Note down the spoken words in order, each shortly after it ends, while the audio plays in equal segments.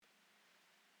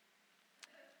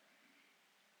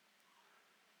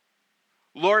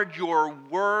Lord, your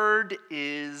word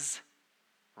is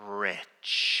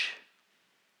rich.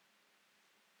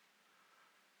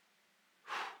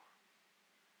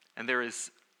 And there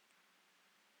is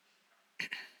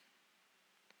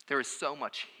so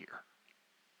much here.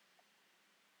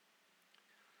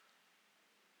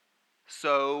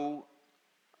 So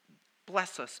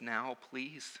bless us now,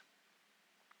 please,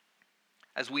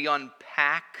 as we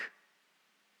unpack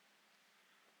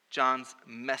John's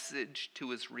message to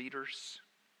his readers.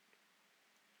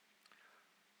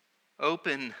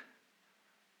 Open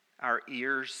our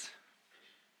ears.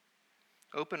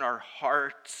 Open our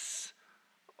hearts.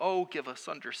 Oh, give us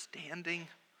understanding,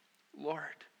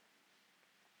 Lord.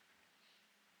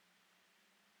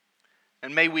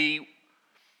 And may we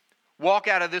walk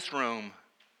out of this room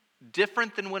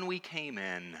different than when we came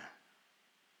in.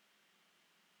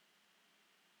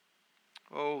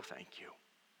 Oh, thank you.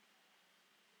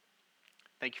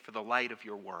 Thank you for the light of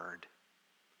your word.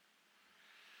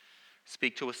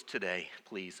 Speak to us today,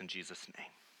 please, in Jesus' name.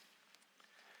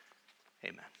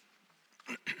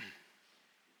 Amen.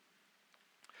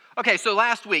 Okay, so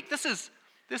last week, this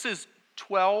is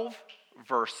 12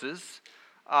 verses.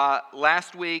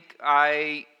 Last week,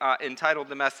 I entitled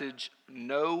the message,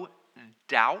 No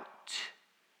Doubt,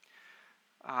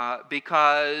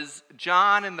 because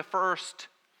John, in the first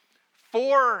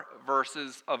 4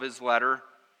 verses of his letter,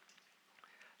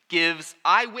 gives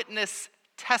eyewitness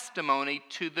testimony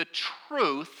to the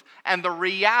truth and the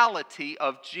reality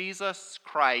of Jesus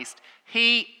Christ.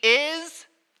 He is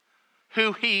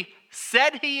who he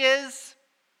said he is.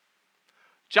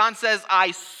 John says,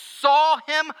 I saw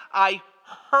him, I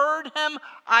heard him,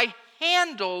 I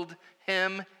handled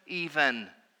him even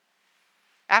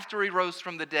after he rose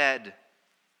from the dead.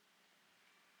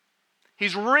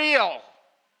 He's real.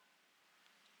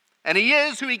 And he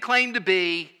is who he claimed to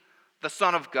be, the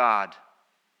Son of God.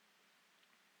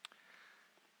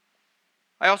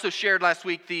 I also shared last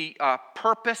week the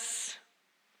purpose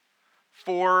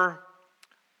for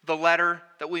the letter,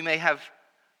 that we may have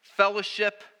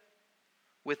fellowship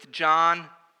with John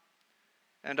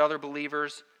and other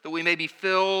believers, that we may be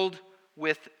filled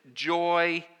with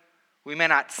joy, we may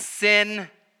not sin,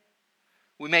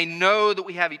 we may know that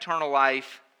we have eternal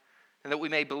life, and that we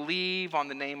may believe on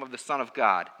the name of the Son of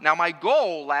God. Now, my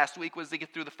goal last week was to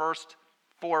get through the first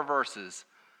 4 verses.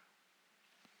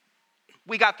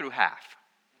 We got through half.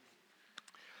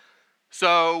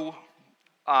 So,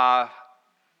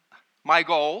 my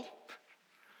goal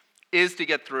is to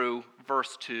get through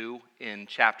verse 2 in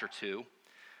chapter 2.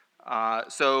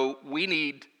 So we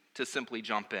need to simply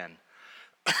jump in.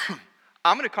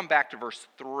 I'm going to come back to verse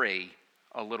 3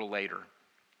 a little later.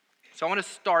 So I want to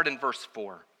start in verse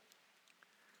 4.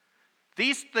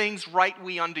 These things write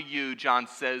we unto you, John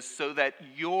says, so that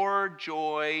your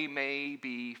joy may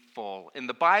be full. In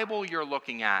the Bible you're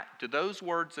looking at, do those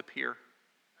words appear?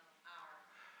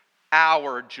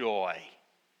 Our joy.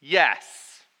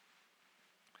 Yes.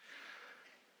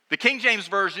 The King James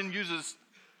Version uses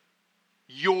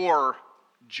your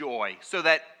joy, so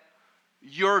that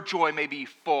your joy may be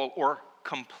full or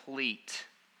complete.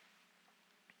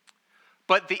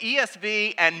 But the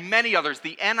ESV and many others,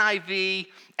 the NIV,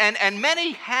 and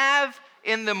many have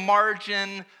in the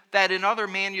margin that in other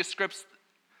manuscripts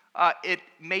it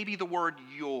may be the word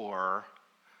your,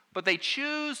 but they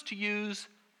choose to use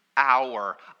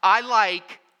our. I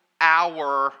like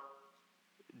our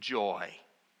joy.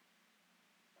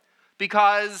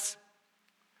 Because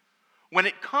when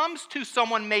it comes to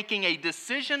someone making a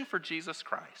decision for Jesus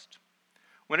Christ,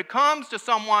 when it comes to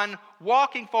someone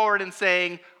walking forward and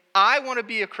saying, I want to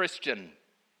be a Christian,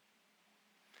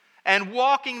 and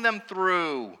walking them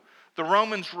through the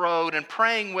Romans road and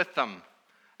praying with them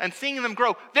and seeing them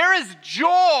grow, there is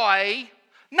joy,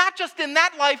 not just in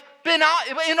that life, but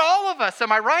in all of us.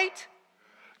 Am I right?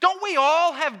 Don't we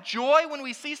all have joy when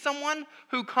we see someone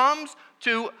who comes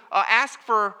to ask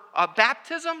for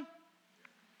baptism?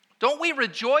 Don't we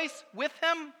rejoice with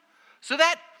him? So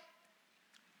that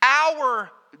our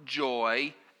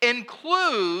joy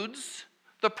includes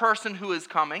the person who is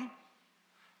coming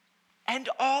and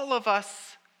all of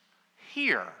us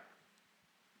here.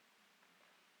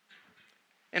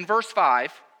 In verse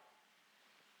 5,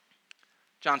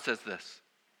 John says this.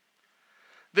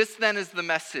 This then is the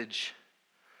message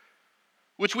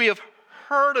which we have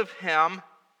heard of him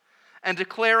and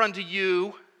declare unto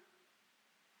you.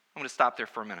 I'm going to stop there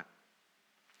for a minute.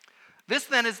 This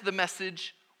then is the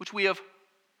message which we have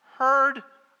heard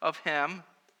of him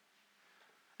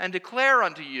and declare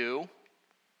unto you.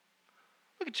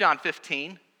 Look at John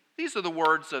 15. These are the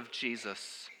words of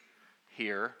Jesus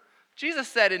here. Jesus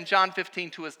said in John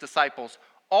 15 to his disciples,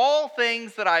 all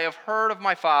things that I have heard of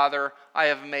my Father, I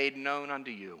have made known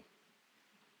unto you.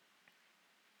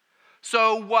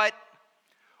 So what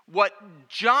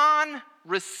John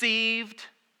received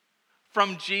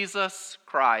from Jesus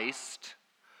Christ,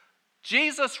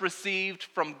 Jesus received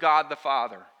from God the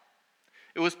Father.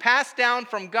 It was passed down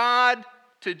from God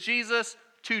to Jesus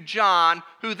to John,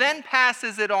 who then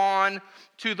passes it on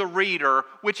to the reader,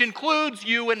 which includes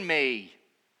you and me.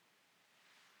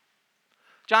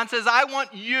 John says, I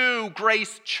want you,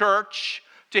 Grace Church,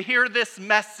 to hear this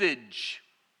message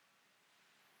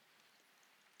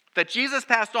that Jesus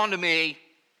passed on to me,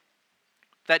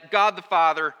 that God the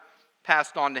Father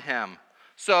passed on to him.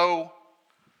 So,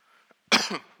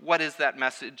 what is that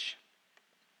message?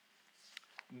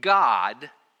 God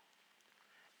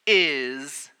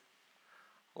is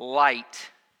light.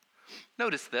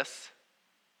 Notice this.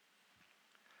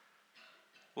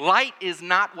 Light is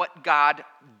not what God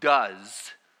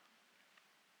does.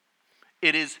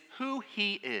 It is who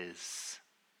he is.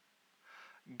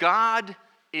 God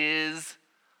is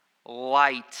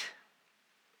light.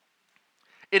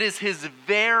 It is his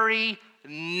very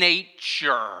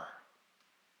nature.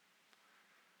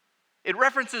 It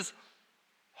references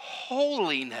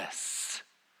holiness.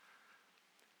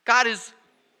 God is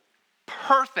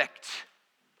perfect.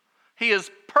 He is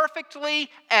perfectly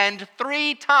and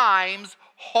 3 times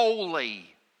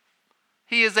holy.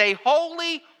 He is a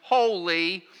holy,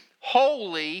 holy,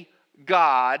 holy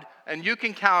God, and you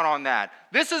can count on that.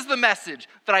 This is the message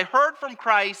that I heard from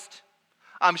Christ.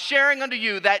 I'm sharing unto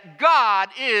you that God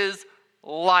is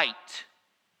light.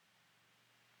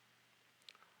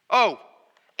 Oh,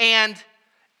 and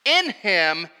in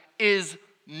him is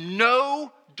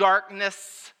no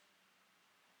darkness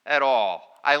at all.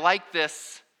 I like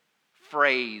this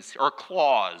phrase or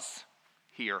clause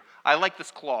here. I like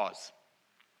this clause.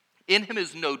 In him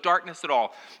is no darkness at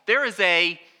all. There is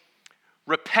a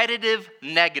repetitive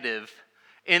negative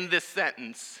in this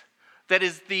sentence that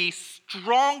is the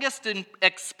strongest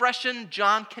expression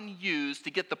John can use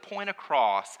to get the point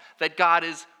across that God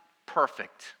is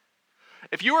perfect.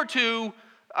 If you were to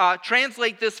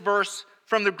translate this verse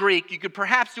from the Greek, you could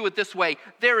perhaps do it this way.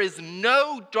 There is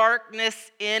no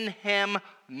darkness in him,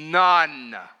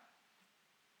 none.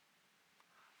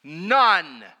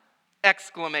 None!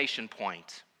 Exclamation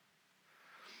point.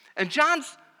 And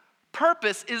John's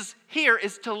purpose is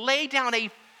to lay down a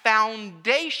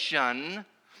foundation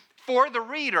for the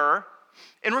reader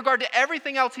in regard to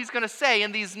everything else he's going to say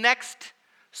in these next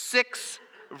 6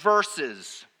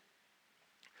 verses.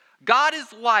 God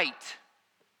is light,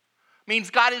 means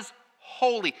God is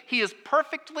holy. He is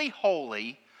perfectly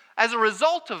holy. As a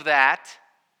result of that,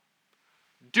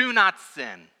 do not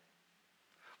sin.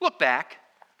 Look back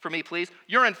for me, please.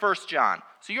 You're in 1 John.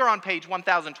 So you're on page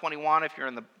 1021 if you're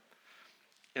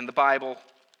in the Bible,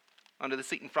 under the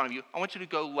seat in front of you. I want you to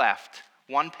go left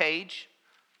 1 page.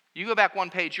 You go back 1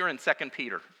 page, you're in 2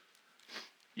 Peter.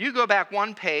 You go back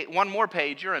one more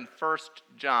page, you're in 1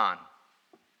 John.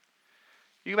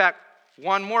 You go back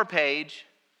 1 more page,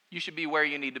 you should be where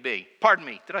you need to be. Pardon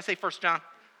me, did I say 1 John?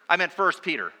 I meant 1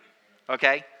 Peter,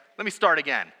 okay? Let me start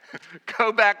again.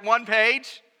 Go back 1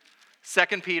 page,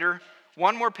 2 Peter.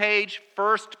 1 more page,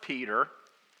 1 Peter.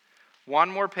 1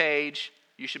 more page,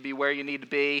 you should be where you need to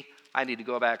be. I need to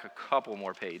go back a couple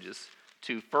more pages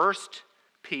to 1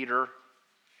 Peter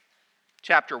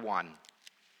chapter 1.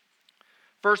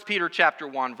 1 Peter chapter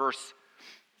 1, verse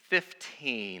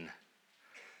 15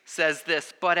 says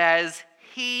this, but as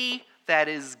he that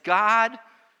is God,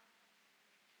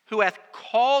 who hath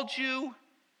called you,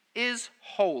 is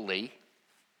holy,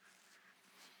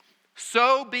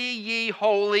 so be ye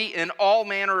holy in all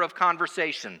manner of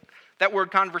conversation. That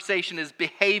word conversation is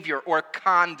behavior or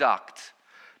conduct.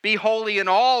 Be holy in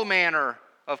all manner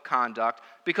of conduct,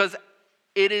 because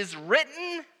it is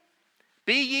written,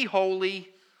 be ye holy,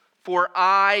 for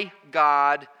I,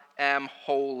 God, am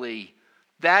holy.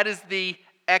 That is the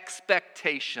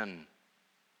expectation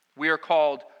we are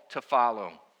called to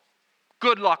follow.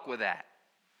 Good luck with that.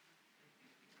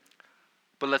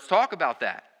 But let's talk about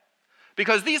that.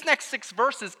 Because these next 6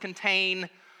 verses contain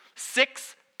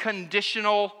 6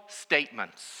 conditional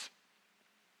statements.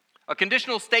 A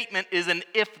conditional statement is an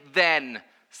if-then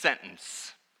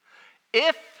sentence.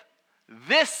 If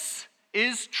this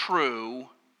is true,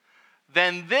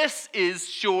 then this is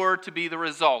sure to be the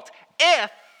result.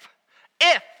 If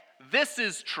this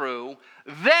is true,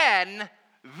 then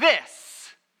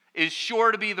this is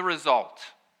sure to be the result.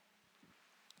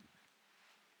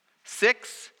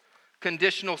 6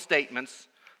 conditional statements,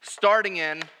 starting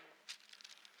in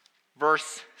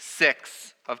verse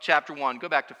 6 of chapter 1. Go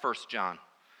back to 1 John.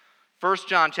 1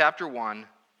 John chapter 1,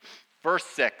 Verse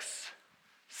 6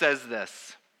 says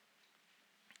this: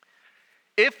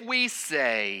 if we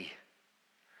say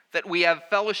that we have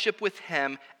fellowship with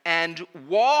him and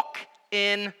walk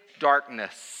in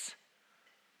darkness,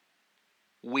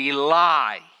 we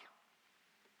lie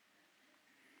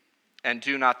and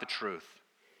do not the truth.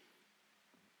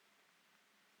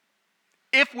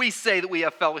 If we say that we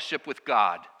have fellowship with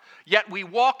God, yet we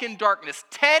walk in darkness,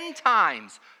 10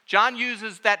 times John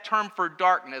uses that term for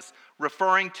darkness,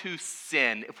 referring to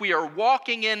sin. If we are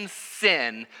walking in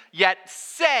sin, yet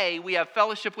say we have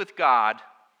fellowship with God,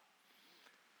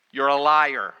 you're a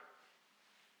liar.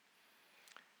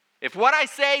 If what I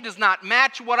say does not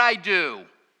match what I do,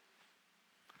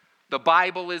 the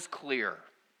Bible is clear.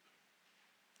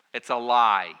 It's a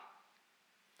lie.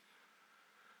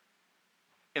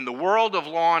 In the world of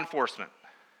law enforcement,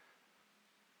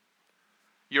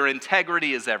 your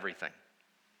integrity is everything.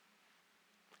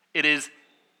 It is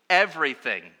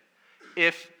everything.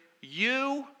 If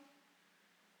you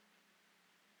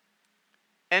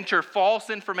enter false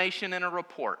information in a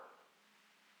report,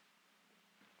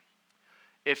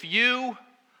 if you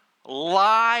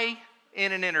lie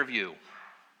in an interview,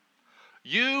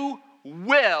 you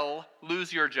will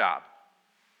lose your job.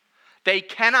 They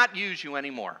cannot use you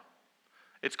anymore.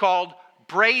 It's called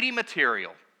Brady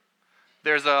material.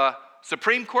 There's a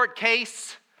Supreme Court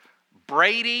case.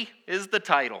 Brady is the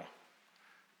title.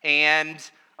 And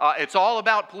it's all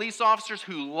about police officers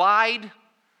who lied,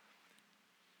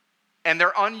 and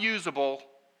they're unusable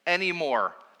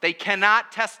anymore. They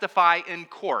cannot testify in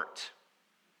court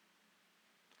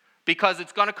because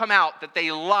it's going to come out that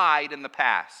they lied in the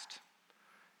past.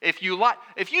 If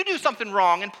you do something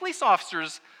wrong, and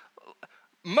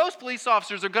most police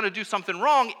officers are going to do something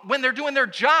wrong when they're doing their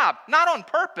job, not on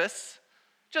purpose.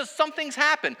 Just some things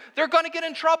happen. They're going to get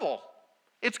in trouble.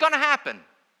 It's going to happen.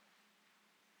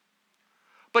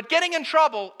 But getting in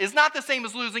trouble is not the same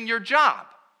as losing your job.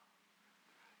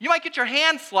 You might get your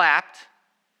hand slapped,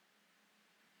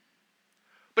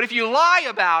 but if you lie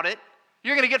about it,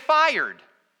 you're going to get fired.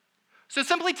 So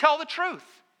simply tell the truth.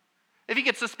 If you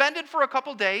get suspended for a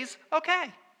couple days,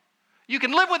 okay. You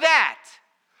can live with that.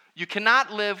 You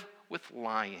cannot live with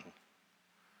lying.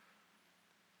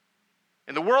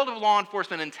 In the world of law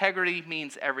enforcement, integrity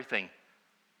means everything.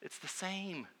 It's the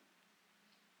same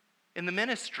in the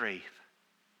ministry.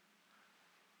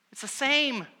 It's the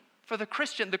same for the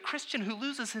Christian who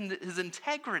loses his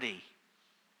integrity.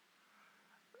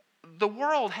 The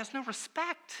world has no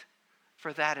respect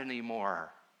for that anymore.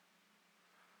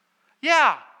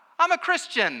 Yeah, I'm a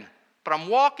Christian, but I'm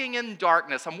walking in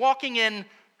darkness. I'm walking in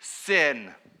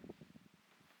sin.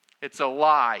 It's a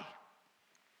lie.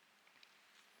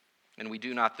 And we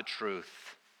do not the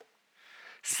truth.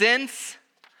 Since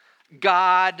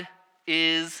God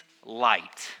is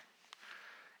light,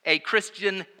 a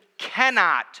Christian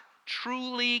cannot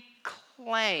truly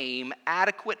claim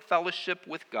adequate fellowship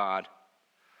with God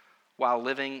while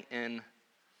living in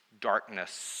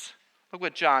darkness. Look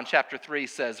what John chapter 3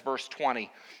 says, verse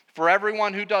 20. For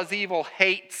everyone who does evil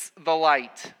hates the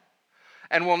light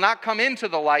and will not come into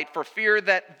the light for fear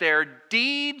that their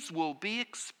deeds will be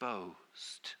exposed.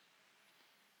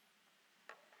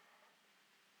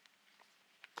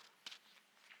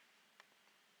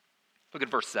 Look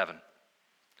at verse 7.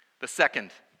 The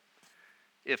second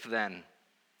if-then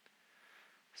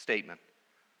statement.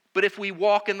 But if we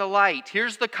walk in the light,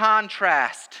 here's the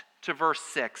contrast to verse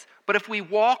 6. But if we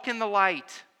walk in the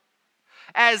light,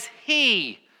 as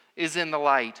he is in the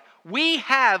light, we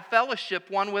have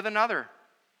fellowship one with another.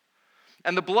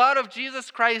 And the blood of Jesus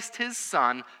Christ, his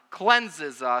Son,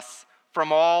 cleanses us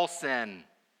from all sin.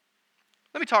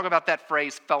 Let me talk about that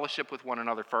phrase, fellowship with one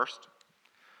another, first.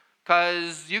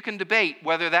 Because you can debate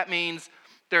whether that means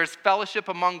there's fellowship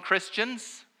among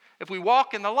Christians. If we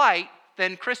walk in the light,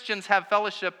 then Christians have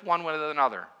fellowship one with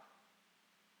another.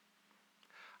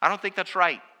 I don't think that's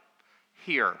right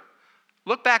here.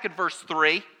 Look back at verse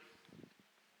 3.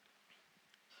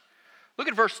 Look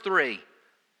at verse 3.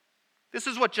 This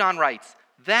is what John writes.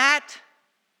 That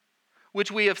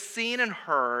which we have seen and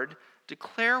heard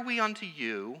declare we unto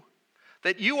you,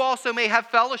 that you also may have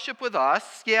fellowship with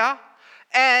us, yeah?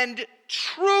 And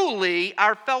truly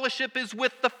our fellowship is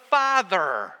with the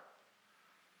Father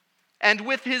and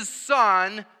with his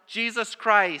Son, Jesus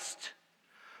Christ.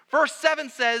 Verse 7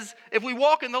 says, if we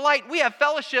walk in the light, we have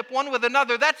fellowship one with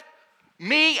another. That's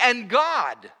me and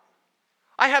God.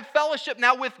 I have fellowship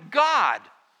now with God,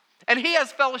 and he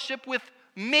has fellowship with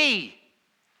me.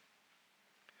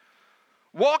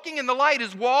 Walking in the light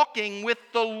is walking with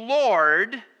the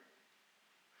Lord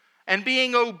and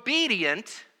being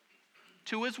obedient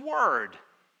to his word.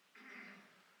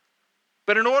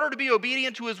 But in order to be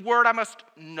obedient to his word, I must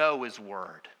know his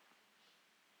word.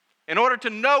 In order to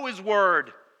know his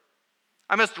word,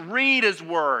 I must read his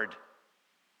word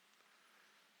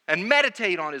and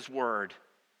meditate on his word.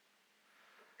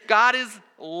 God is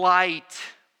light.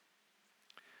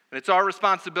 And it's our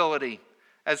responsibility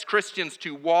as Christians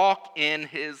to walk in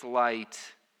his light.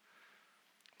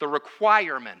 The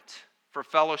requirement for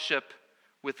fellowship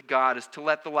with God is to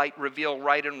let the light reveal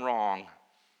right and wrong,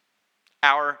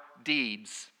 our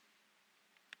deeds,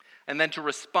 and then to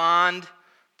respond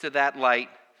to that light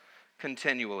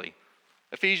continually.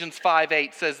 Ephesians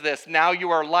 5:8 says this, "Now you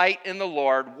are light in the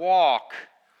Lord, walk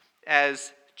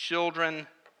as children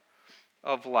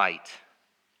of light."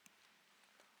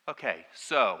 Okay,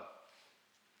 so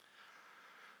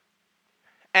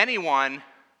anyone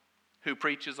who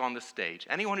preaches on the stage,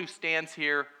 anyone who stands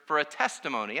here for a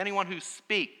testimony, anyone who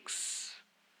speaks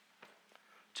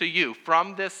to you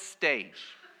from this stage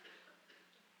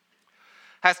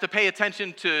has to pay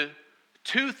attention to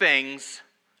two things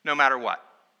no matter what.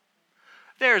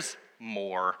 There's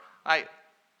more. I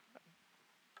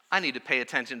need to pay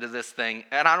attention to this thing,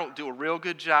 and I don't do a real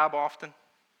good job often.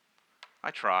 I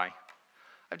try. I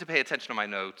have to pay attention to my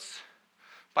notes.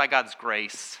 By God's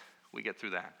grace, we get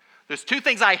through that. There's two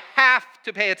things I have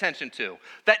to pay attention to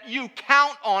that you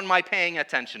count on my paying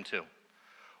attention to.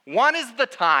 One is the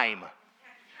time.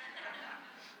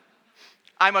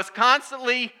 I must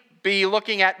constantly be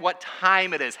looking at what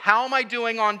time it is. How am I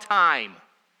doing on time?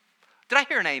 Did I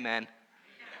hear an amen?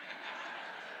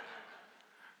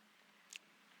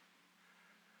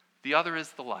 The other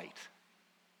is the light.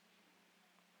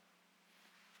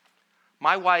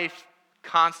 My wife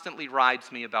constantly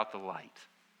rides me about the light.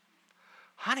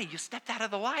 Honey, you stepped out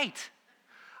of the light.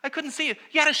 I couldn't see you.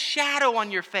 You had a shadow on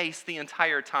your face the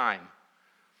entire time.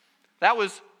 That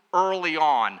was early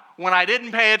on when I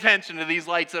didn't pay attention to these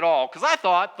lights at all because I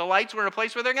thought the lights were in a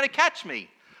place where they're going to catch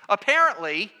me.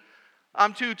 Apparently,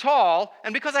 I'm too tall,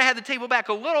 and because I had the table back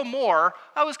a little more,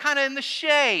 I was kind of in the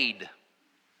shade.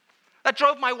 That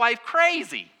drove my wife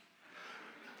crazy.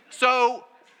 So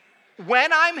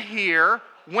when I'm here,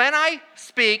 when I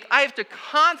speak, I have to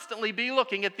constantly be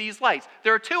looking at these lights.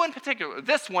 There are two in particular.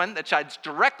 This one that shines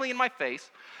directly in my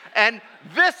face, and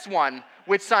this one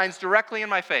which shines directly in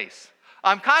my face.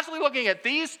 I'm constantly looking at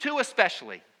these two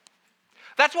especially.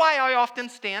 That's why I often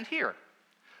stand here,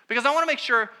 because I want to make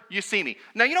sure you see me.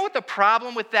 Now, you know what the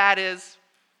problem with that is?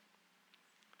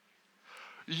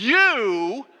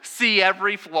 You see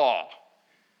every flaw.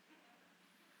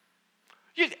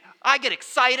 I get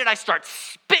excited, I start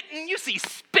spitting. You see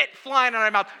spit flying out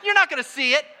of my mouth. You're not going to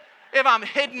see it if I'm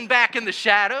hidden back in the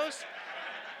shadows.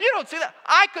 You don't see that.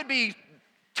 I could be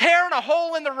tearing a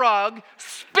hole in the rug,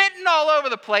 spitting all over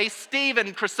the place. Steve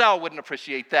and Chriselle wouldn't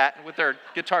appreciate that with their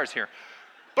guitars here.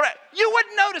 But you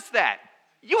wouldn't notice that.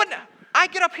 You wouldn't. I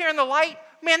get up here in the light.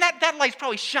 Man, that light's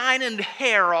probably shining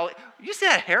hair all. You see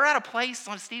that hair out of place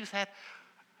on Steve's head?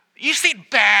 You see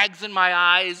bags in my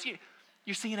eyes.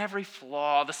 You're seeing every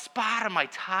flaw, the spot on my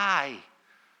tie.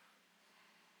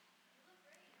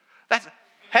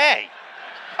 Hey,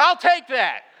 I'll take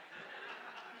that.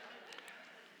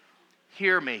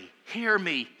 Hear me,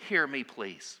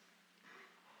 please.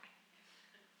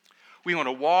 We want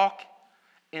to walk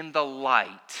in the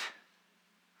light.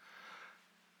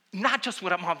 Not just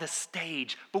when I'm on this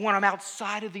stage, but when I'm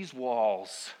outside of these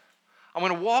walls. I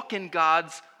want to walk in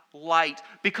God's light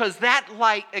because that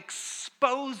light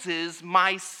exposes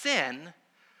my sin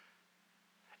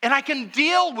and I can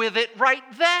deal with it right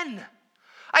then.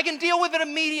 I can deal with it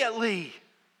immediately.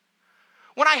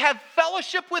 When I have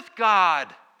fellowship with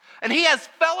God and He has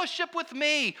fellowship with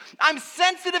me, I'm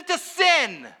sensitive to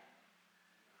sin.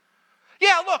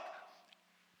 Yeah, look,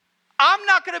 I'm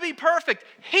not going to be perfect.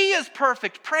 He is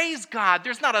perfect. Praise God.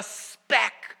 There's not a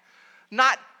speck,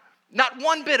 not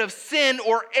one bit of sin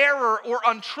or error or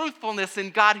untruthfulness in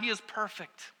God. He is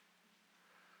perfect.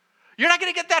 You're not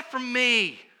going to get that from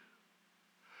me.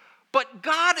 But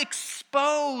God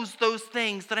exposed those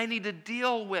things that I need to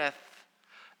deal with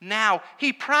now.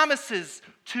 He promises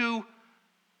to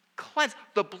cleanse.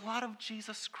 The blood of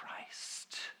Jesus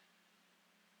Christ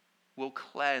will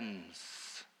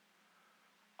cleanse.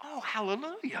 Oh,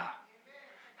 hallelujah.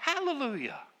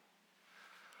 Hallelujah.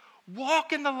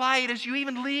 Walk in the light as you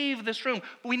even leave this room.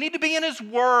 We need to be in His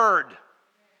Word.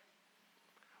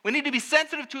 We need to be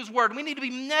sensitive to His Word. We need to be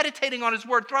meditating on His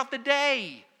Word throughout the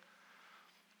day.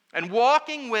 And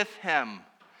walking with Him.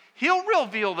 He'll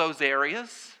reveal those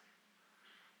areas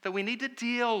that we need to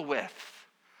deal with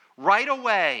right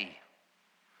away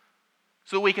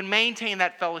so we can maintain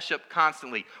that fellowship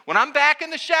constantly. When I'm back in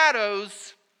the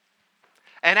shadows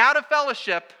and out of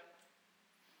fellowship,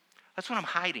 That's when I'm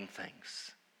hiding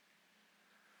things.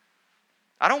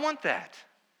 I don't want that.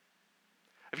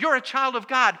 If you're a child of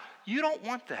God, you don't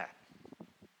want that.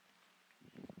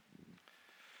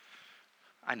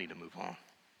 I need to move on.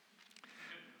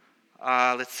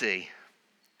 Let's see.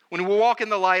 When we walk in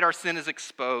the light, our sin is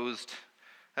exposed.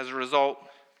 As a result,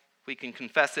 we can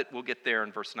confess it. We'll get there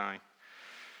in verse 9.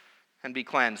 And be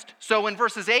cleansed. So in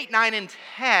verses 8, 9, and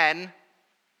 10,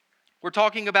 we're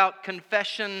talking about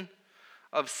confession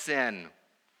of sin.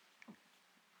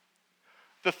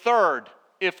 The third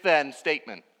if-then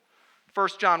statement, 1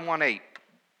 John 1:8,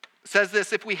 says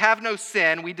this: if we have no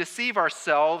sin, we deceive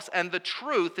ourselves, and the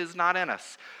truth is not in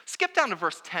us. Skip down to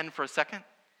verse 10 for a second.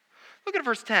 Look at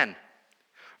verse 10.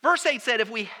 Verse 8 said,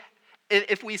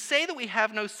 if we say that we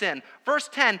have no sin. Verse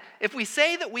 10, if we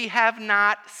say that we have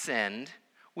not sinned,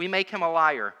 we make him a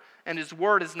liar, and his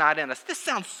word is not in us. This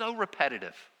sounds so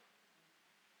repetitive,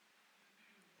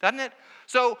 doesn't it?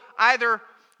 So either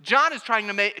John is trying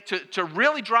to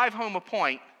really drive home a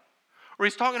point, or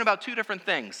he's talking about two different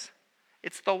things.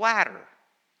 It's the latter.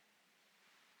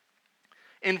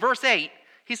 In verse 8,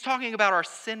 he's talking about our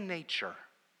sin nature.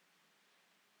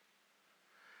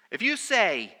 If you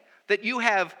say that you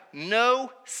have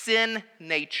no sin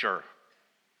nature,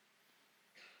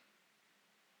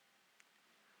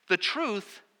 the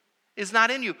truth is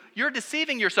not in you. You're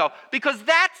deceiving yourself, because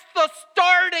that's the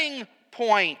starting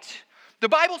point. The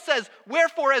Bible says,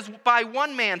 wherefore as by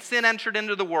one man sin entered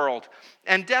into the world,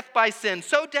 and death by sin,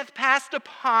 so death passed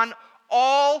upon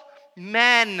all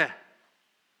men.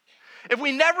 If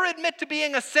we never admit to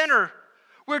being a sinner,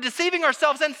 we're deceiving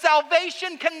ourselves, and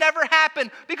salvation can never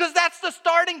happen, because that's the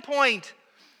starting point.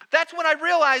 That's when I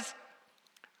realize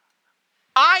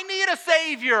I need a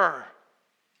Savior.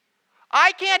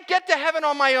 I can't get to heaven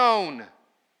on my own.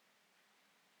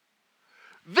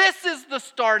 This is the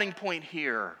starting point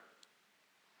here.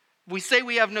 We say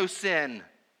we have no sin.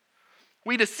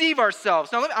 We deceive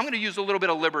ourselves. Now, I'm going to use a little bit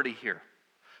of liberty here.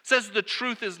 It says the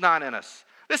truth is not in us.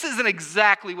 This isn't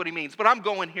exactly what he means, but I'm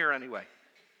going here anyway.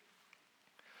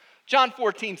 John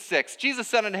 14:6, Jesus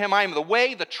said unto him, I am the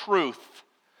way, the truth,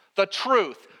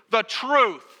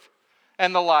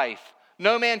 and the life.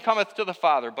 No man cometh to the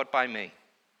Father but by me.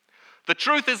 The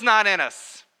truth is not in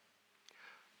us.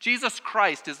 Jesus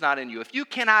Christ is not in you. If you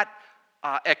cannot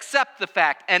accept the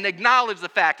fact and acknowledge the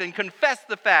fact and confess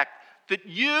the fact that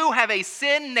you have a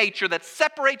sin nature that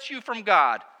separates you from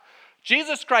God,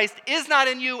 Jesus Christ is not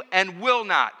in you and will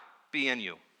not be in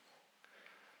you.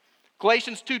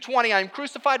 Galatians 2:20, I am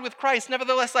crucified with Christ,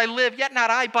 nevertheless I live, yet not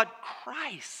I, but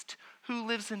Christ who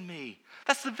lives in me.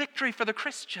 That's the victory for the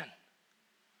Christian.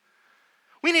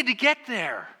 We need to get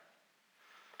there,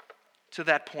 to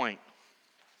that point.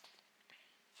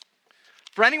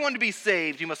 For anyone to be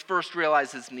saved, you must first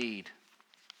realize his need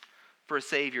for a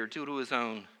Savior due to his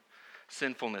own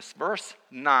sinfulness. Verse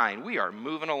 9, we are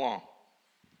moving along.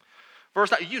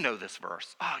 Verse 9, you know this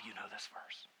verse. Oh, you know this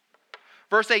verse.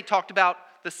 Verse 8 talked about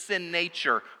the sin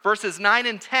nature. Verses 9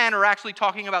 and 10 are actually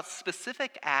talking about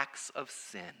specific acts of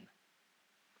sin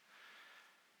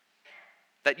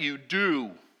that you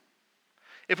do.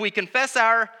 If we confess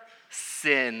our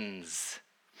sins,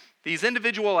 these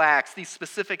individual acts, these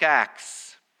specific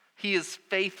acts, he is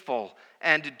faithful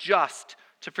and just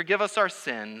to forgive us our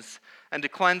sins and to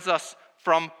cleanse us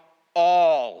from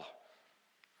all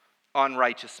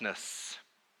unrighteousness.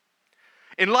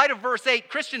 In light of verse 8,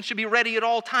 Christians should be ready at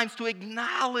all times to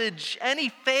acknowledge any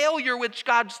failure which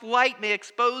God's light may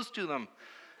expose to them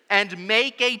and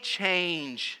make a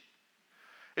change.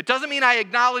 It doesn't mean I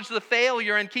acknowledge the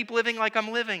failure and keep living like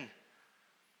I'm living.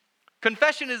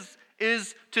 Confession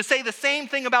is to say the same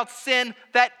thing about sin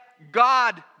that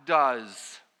God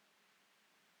does.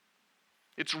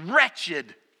 It's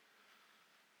wretched.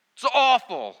 It's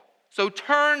awful. So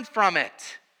turn from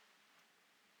it.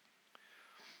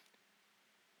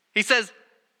 He says,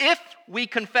 if we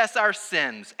confess our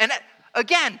sins, and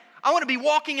again, I want to be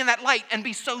walking in that light and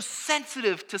be so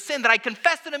sensitive to sin that I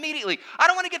confess it immediately. I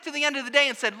don't want to get to the end of the day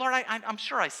and say, Lord, I'm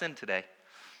sure I sinned today.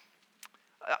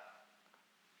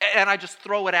 And I just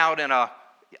throw it out in a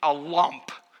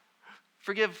lump.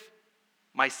 Forgive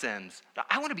my sins.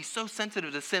 I want to be so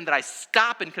sensitive to sin that I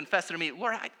stop and confess it immediately.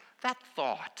 Lord, that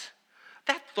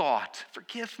thought,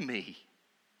 forgive me.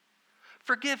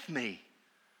 Forgive me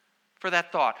for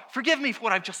that thought. Forgive me for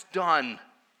what I've just done.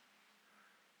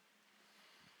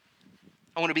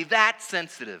 I want to be that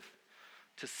sensitive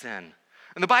to sin.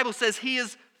 And the Bible says he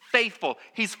is faithful.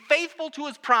 He's faithful to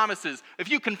his promises. If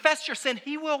you confess your sin,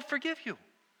 he will forgive you.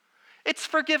 It's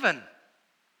forgiven.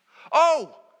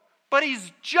 Oh, but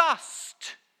he's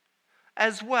just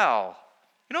as well.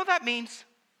 You know what that means?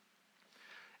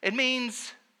 It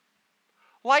means,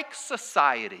 like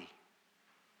society,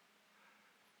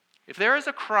 if there is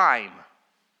a crime,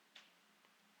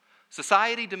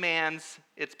 society demands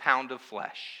its pound of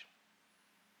flesh.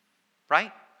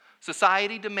 Right?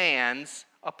 Society demands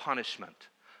a punishment.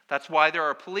 That's why there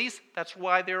are police, that's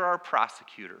why there are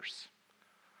prosecutors.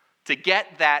 To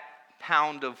get that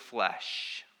pound of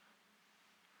flesh.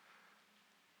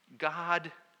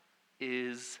 God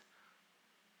is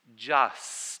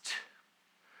just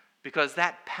because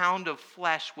that pound of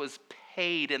flesh was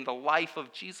paid in the life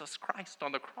of Jesus Christ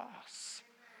on the cross.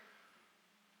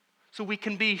 So we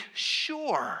can be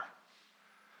sure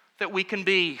that we can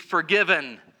be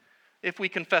forgiven if we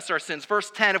confess our sins.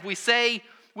 Verse 10, if we say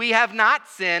we have not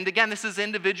sinned, again, this is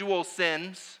individual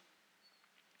sins,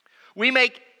 we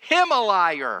make him a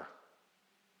liar,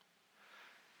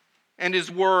 and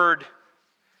his word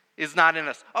is not in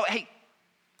us. Oh, hey,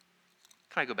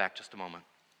 can I go back just a moment?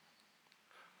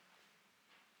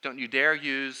 Don't you dare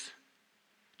use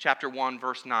chapter 1,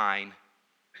 verse 9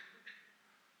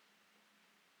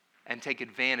 and take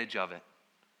advantage of it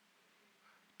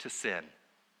to sin.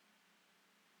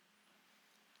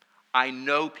 I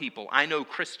know people, I know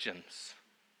Christians,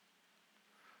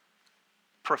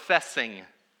 professing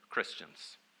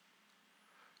Christians,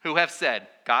 who have said,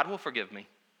 God will forgive me.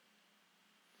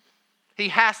 He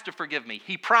has to forgive me.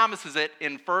 He promises it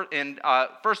in 1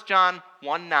 John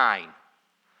 1:9.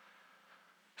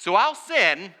 So I'll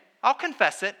sin, I'll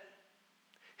confess it.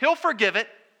 He'll forgive it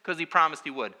because he promised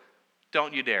he would.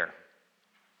 Don't you dare.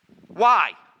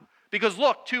 Why? Because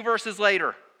look, 2 verses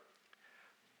later.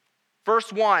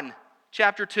 Verse 1,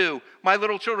 chapter 2. My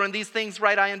little children, these things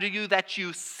write I unto you that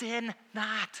you sin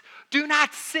not. Do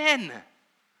not sin.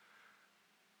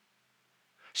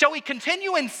 Shall we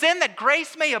continue in sin that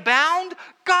grace may abound?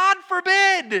 God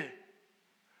forbid.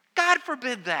 God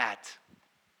forbid that.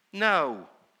 No.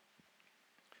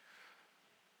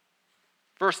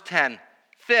 Verse 10,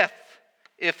 fifth,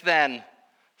 if then,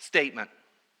 statement.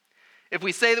 If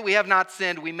we say that we have not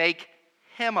sinned, we make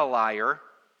him a liar,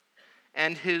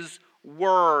 and his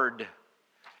word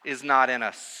is not in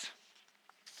us.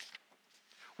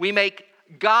 We make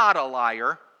God a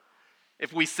liar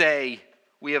if we say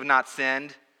we have not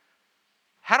sinned.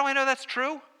 How do I know that's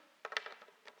true?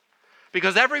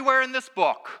 Because everywhere in this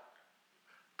book,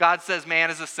 God says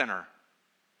man is a sinner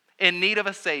in need of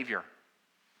a Savior.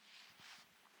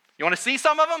 You want to see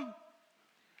some of them?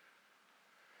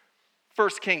 1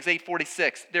 Kings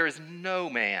 8:46, there is no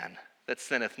man that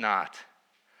sinneth not.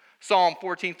 Psalm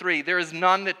 14:3, there is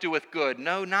none that doeth good,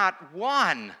 no, not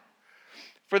one.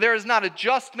 For there is not a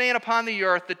just man upon the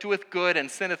earth that doeth good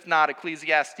and sinneth not.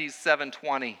 Ecclesiastes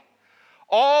 7:20.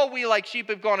 All we like sheep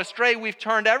have gone astray. We've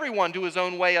turned everyone to his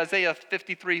own way. Isaiah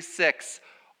 53:6.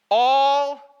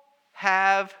 All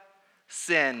have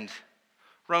sinned.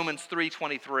 Romans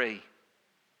 3:23.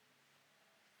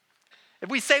 If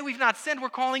we say we've not sinned, we're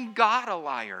calling God a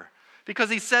liar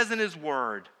because he says in his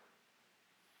word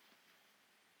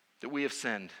that we have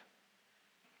sinned.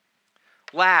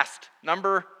 Last,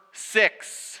 number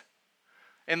 6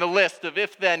 in the list of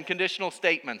if-then conditional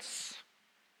statements.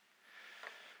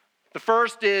 The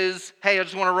first is, hey, I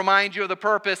just want to remind you of the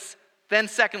purpose. Then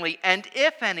secondly, and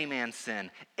if any man sin,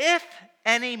 if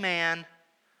any man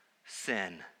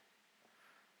sin,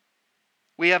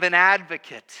 we have an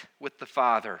advocate with the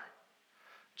Father,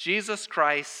 Jesus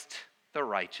Christ the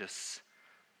righteous.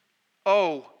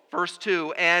 Oh, verse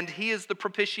 2, and he is the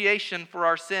propitiation for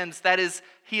our sins. That is,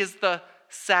 he is the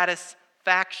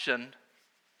satisfaction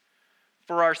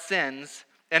for our sins,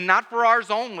 and not for ours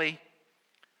only,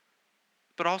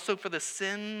 but also for the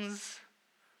sins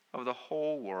of the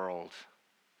whole world.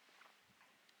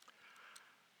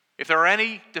 If there are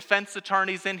any defense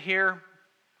attorneys in here,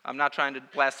 I'm not trying to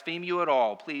blaspheme you at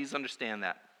all. Please understand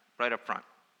that right up front.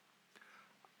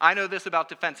 I know this about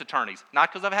defense attorneys,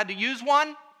 not because I've had to use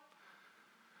one.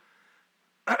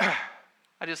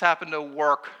 I just happen to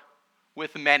work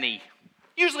with many,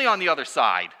 usually on the other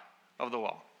side of the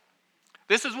wall.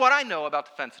 This is what I know about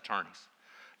defense attorneys.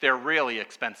 They're really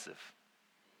expensive.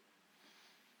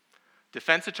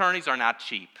 Defense attorneys are not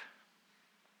cheap.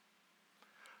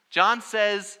 John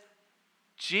says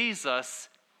Jesus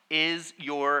is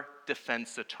your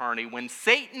defense attorney. When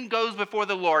Satan goes before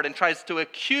the Lord and tries to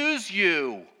accuse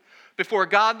you before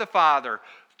God the Father,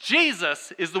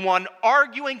 Jesus is the one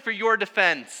arguing for your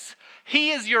defense.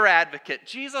 He is your advocate,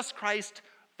 Jesus Christ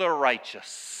the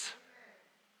righteous.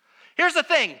 Here's the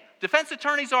thing, defense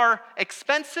attorneys are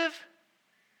expensive.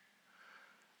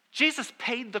 Jesus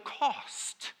paid the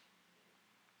cost.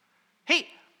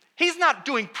 He's not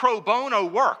doing pro bono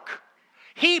work.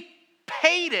 He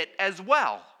paid it as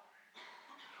well.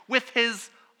 with his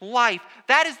life.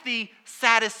 That is the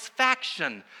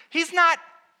satisfaction. He's not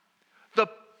the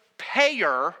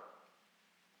payer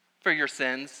for your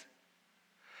sins.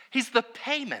 He's the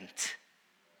payment.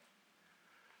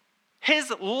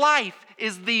 His life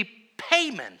is the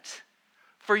payment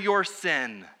for your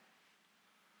sin.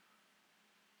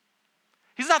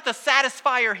 He's not the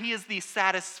satisfier, he is the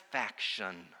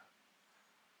satisfaction.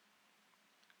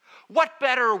 What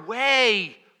better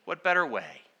way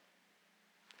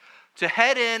to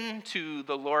head into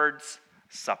the Lord's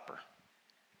Supper?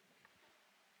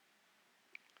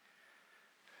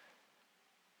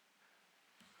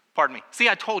 Pardon me. See,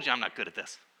 I told you I'm not good at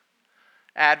this.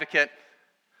 Advocate,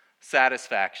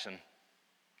 satisfaction.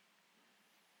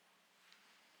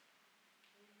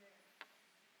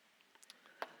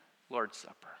 Lord's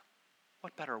Supper.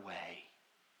 What better way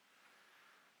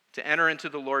to enter into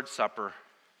the Lord's Supper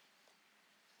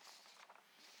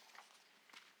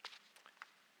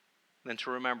than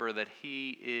to remember that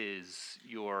he is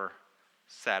your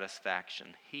satisfaction.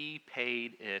 He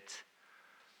paid it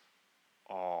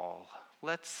all.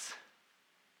 Let's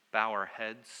bow our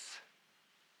heads.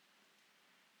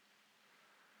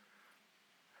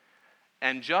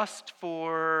 And just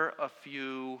for a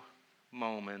few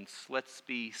moments, let's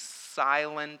be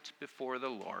silent before the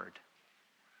Lord.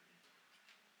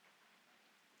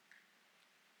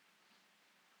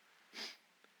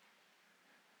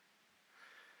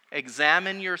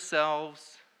 Examine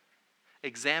yourselves,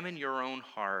 examine your own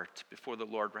heart before the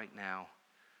Lord right now.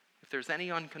 If there's any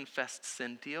unconfessed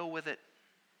sin, deal with it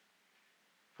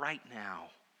right now.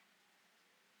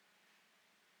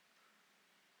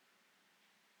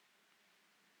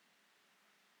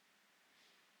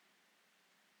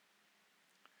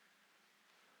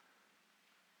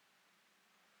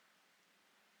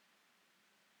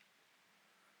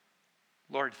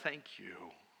 Lord, thank you.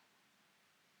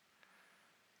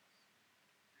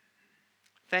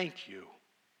 Thank you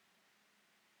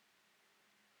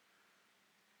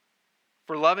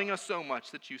for loving us so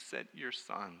much that you sent your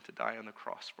Son to die on the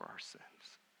cross for our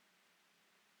sins.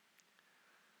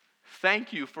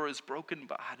 Thank you for his broken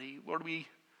body. Lord, we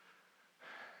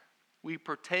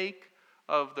partake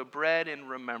of the bread in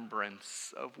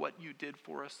remembrance of what you did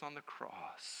for us on the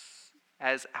cross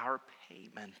as our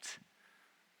payment.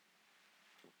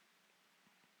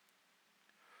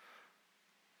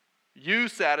 You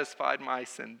satisfied my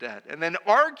sin debt, and then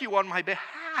argue on my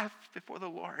behalf before the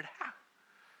Lord.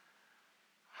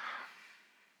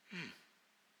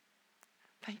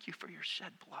 Thank you for your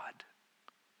shed blood.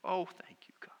 Oh, thank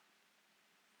you, God.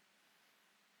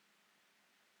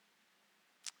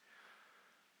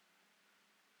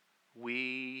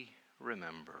 We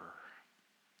remember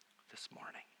this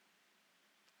morning.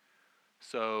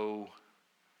 So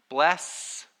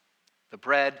bless the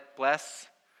bread, bless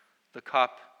the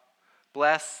cup,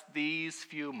 bless these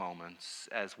few moments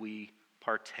as we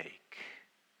partake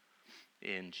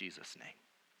in Jesus' name.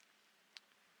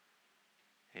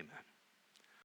 Amen.